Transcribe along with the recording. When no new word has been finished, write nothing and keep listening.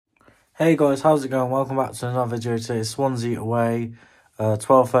Hey guys, how's it going? Welcome back to another video today. It's Swansea away,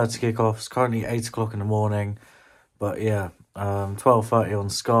 12:30 kickoff. It's currently 8 o'clock in the morning, but yeah, 12:30 on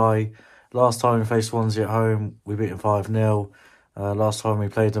Sky. Last time we faced Swansea at home, we beat them 5-0. Last time we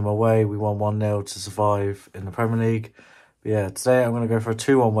played them away, we won 1-0 to survive in the Premier League. But yeah, today I'm going to go for a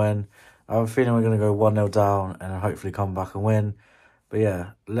 2-1 win. I have a feeling we're going to go 1-0 down and hopefully come back and win. But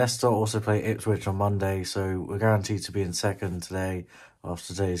yeah, Leicester also play Ipswich on Monday, so we're guaranteed to be in second today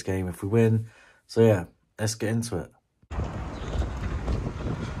after today's game if we win. So yeah, let's get into it.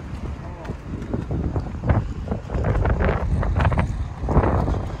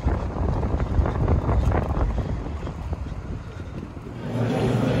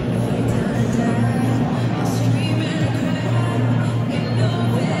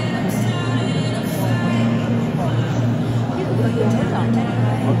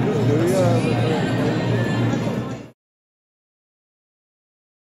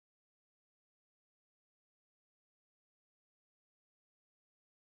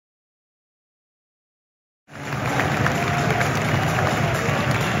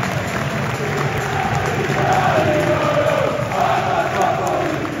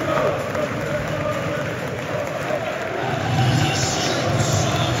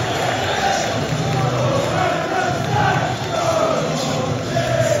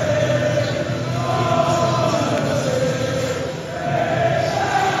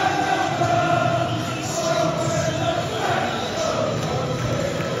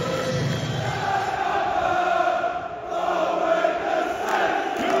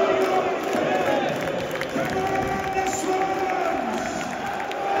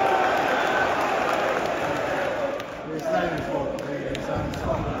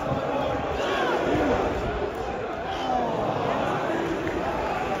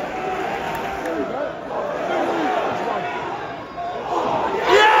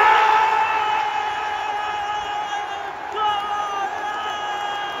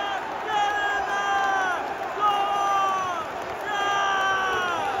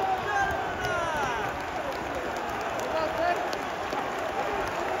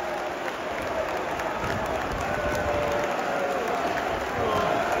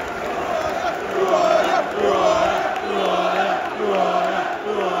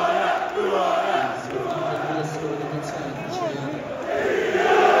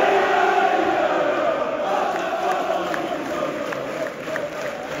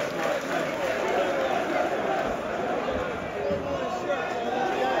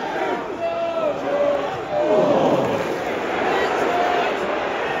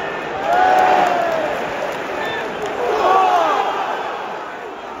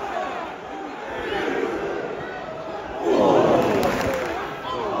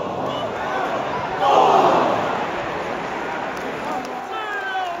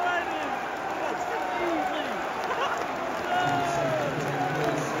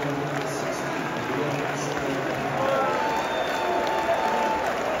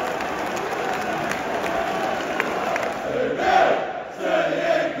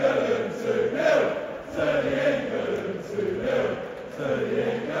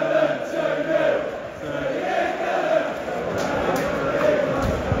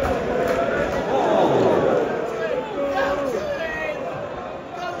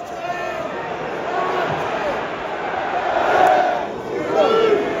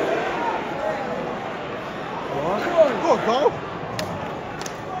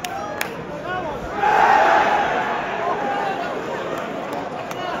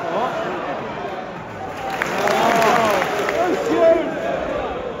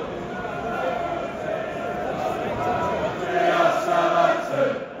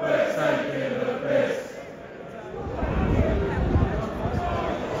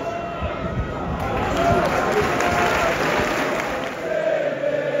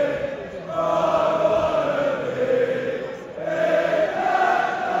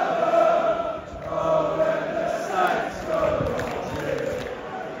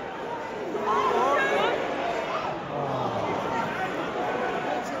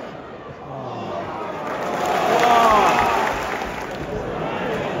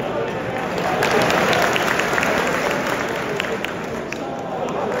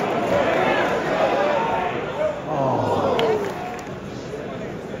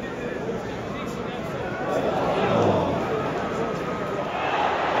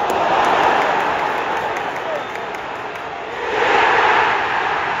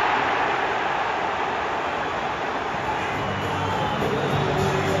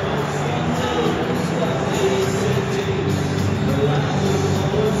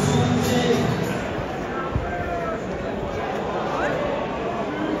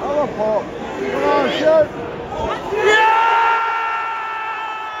 Pop. Come on, shoot. Yeah!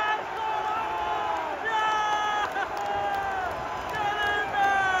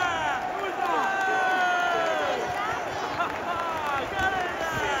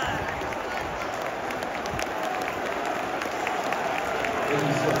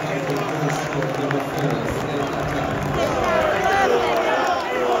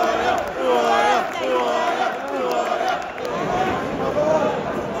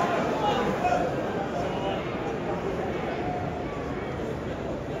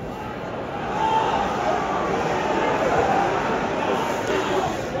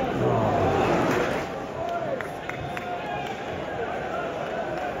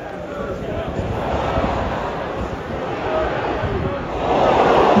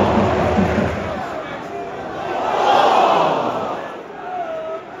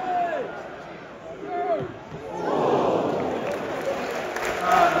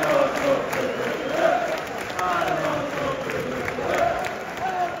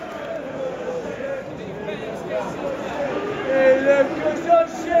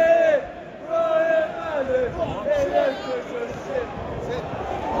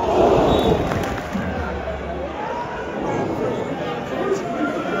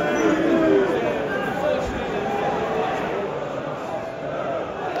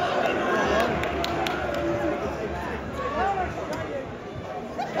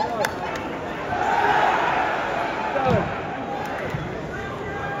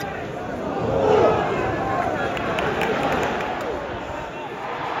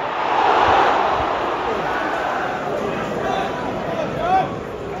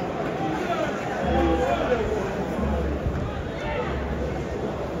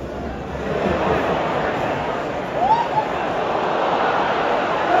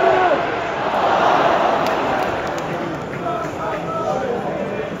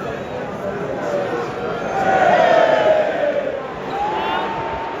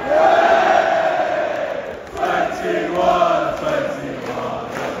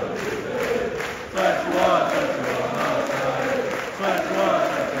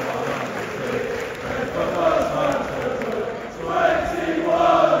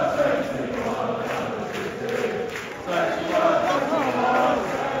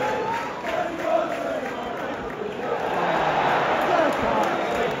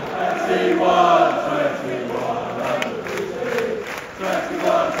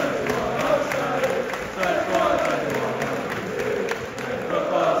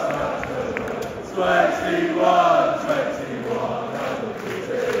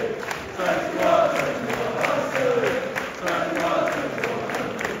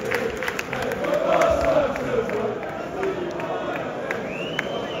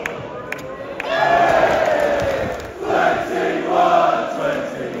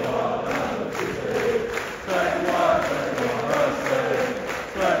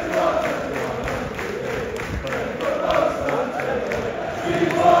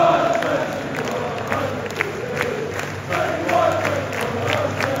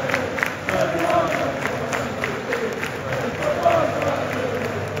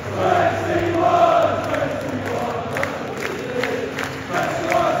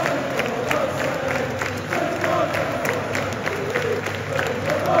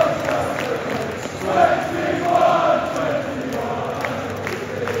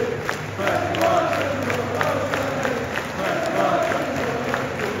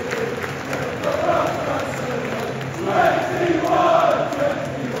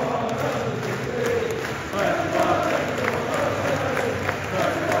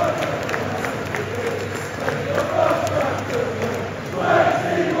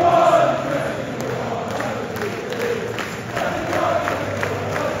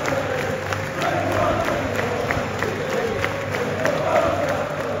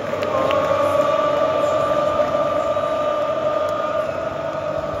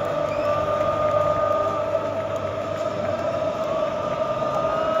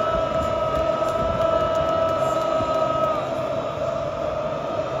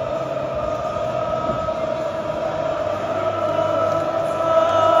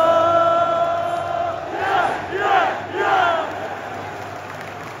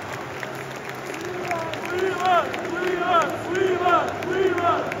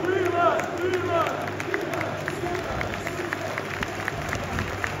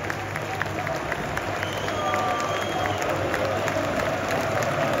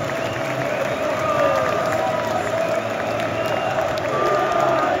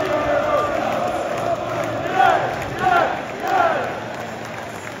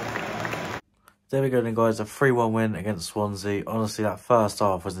 There we go then, guys. A 3-1 win against Swansea. Honestly, that first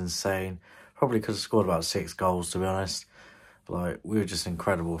half was insane. Probably could have scored about 6 goals, to be honest. Like, we were just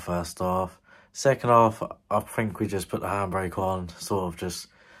incredible first half. Second half, I think we just put the handbrake on, sort of just,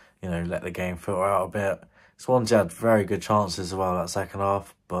 you know, let the game filter out a bit. Swansea had very good chances as well that second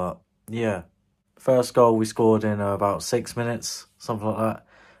half, but yeah. First goal we scored in about 6 minutes, something like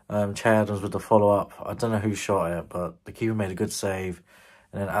that. Che Adams with the follow-up. I don't know who shot it, but the keeper made a good save.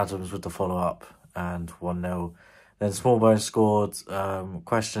 And then Adams with the follow-up and 1-0. Then Smallbone scored.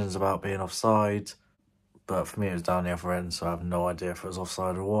 Questions about being offside. But for me, it was down the other end, so I have no idea if it was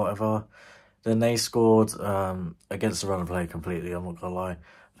offside or whatever. Then they scored against the run of play completely, I'm not going to lie.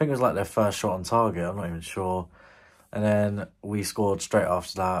 I think it was like their first shot on target, I'm not even sure. And then we scored straight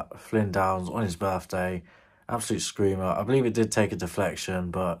after that. Flynn Downs on his birthday. Absolute screamer. I believe it did take a deflection,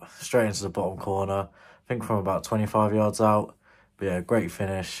 but straight into the bottom corner. I think from about 25 yards out. But yeah, great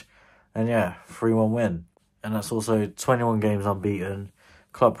finish. And yeah, 3-1 win. And that's also 21 games unbeaten.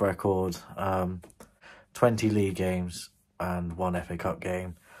 Club record. 20 league games and 1 FA Cup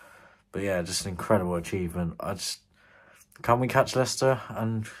game. But yeah, just an incredible achievement. Can we catch Leicester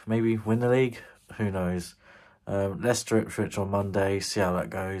and maybe win the league? Who knows? Leicester Ipswich on Monday, see how that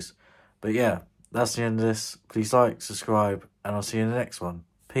goes. But yeah, that's the end of this. Please like, subscribe, and I'll see you in the next one.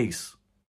 Peace.